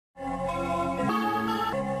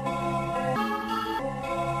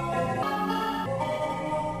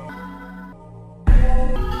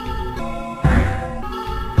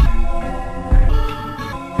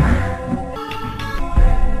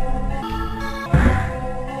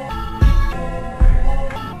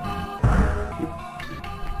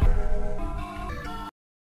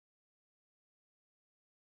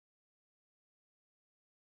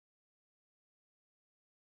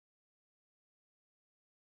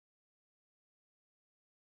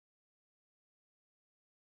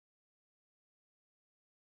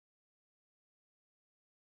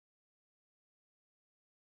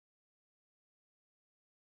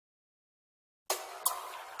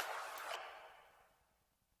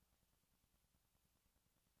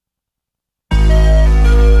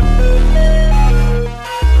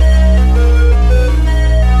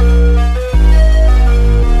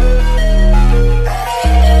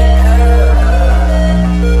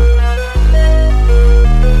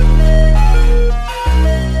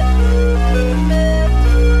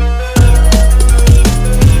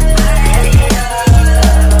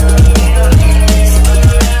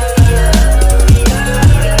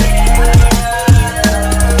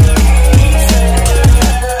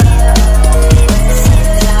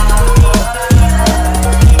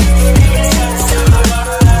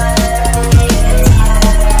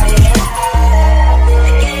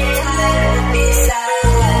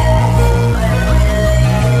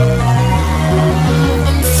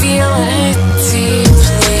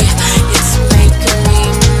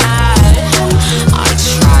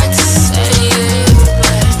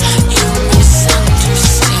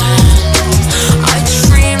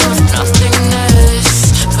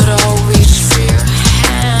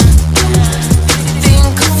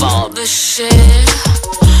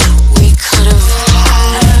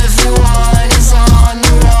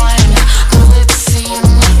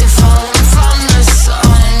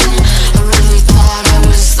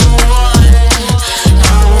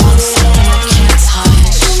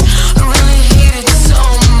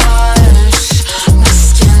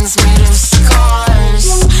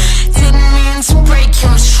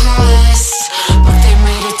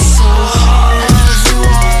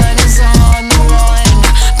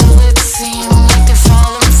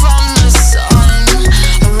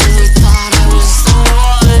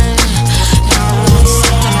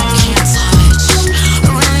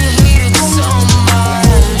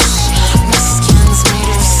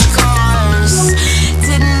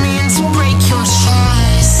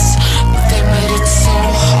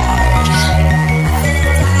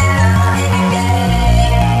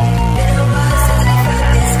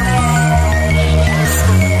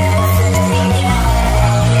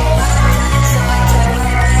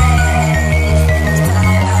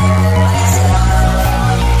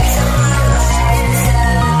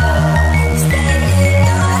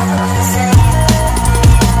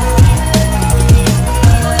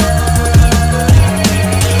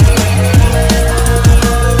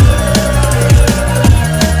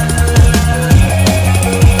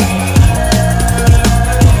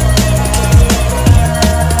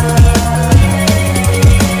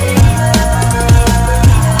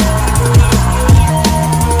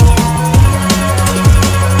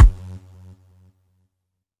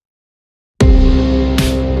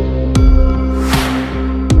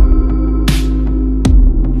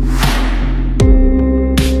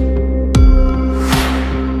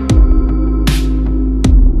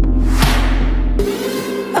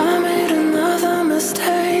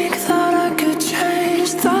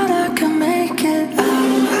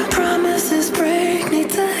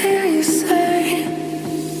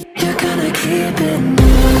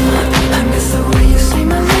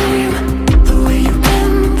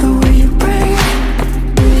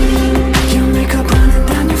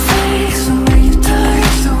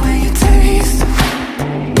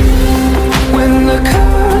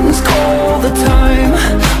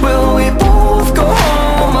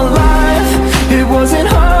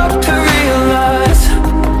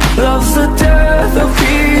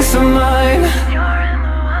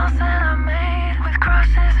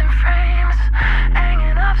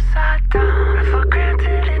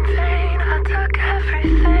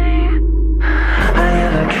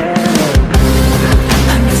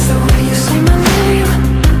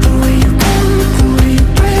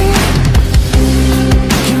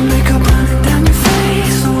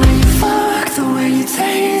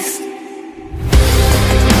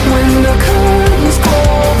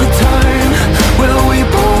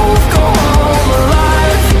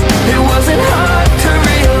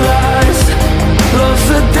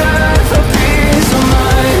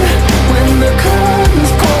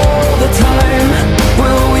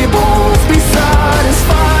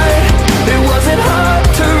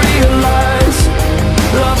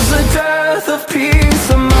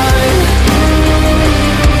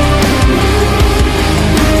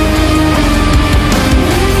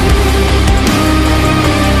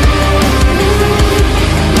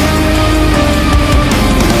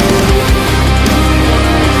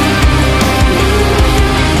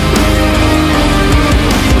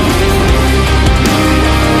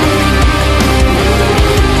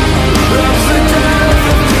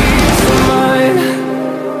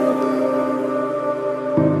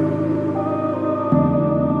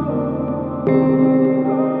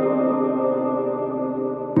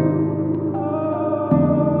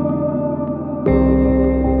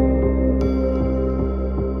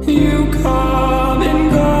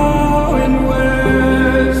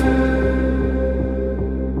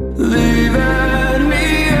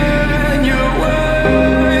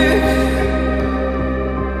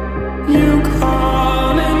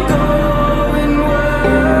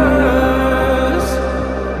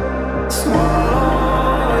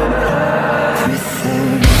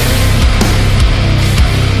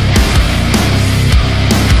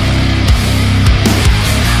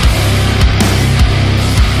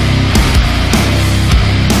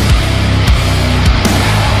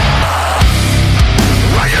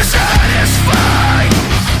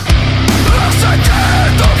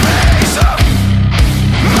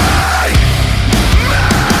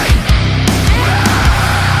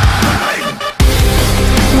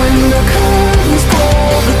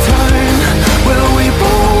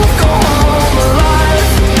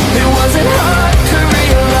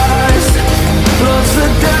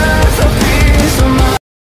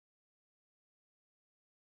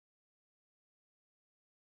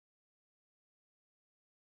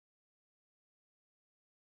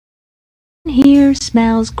here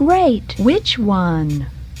smells great. Which one?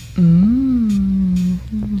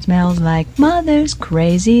 Smells like Mother's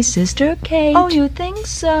crazy sister cake. Oh, you think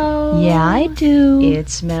so? Yeah, I do. It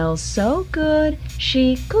smells so good.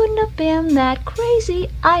 She couldn't have been that crazy.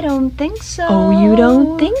 I don't think so. Oh, you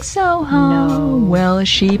don't think so, huh? No. Well,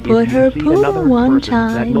 she put her poo one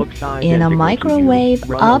time in a microwave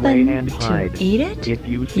oven to eat it?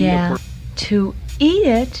 Yeah, to eat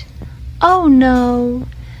it? Oh, no.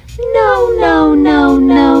 No, no, no,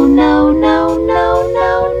 no, no, no, no,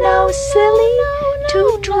 no, no, silly,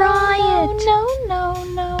 to dry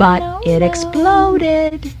it. But it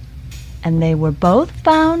exploded, and they were both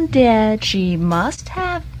found dead. She must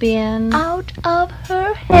have been out of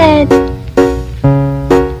her head.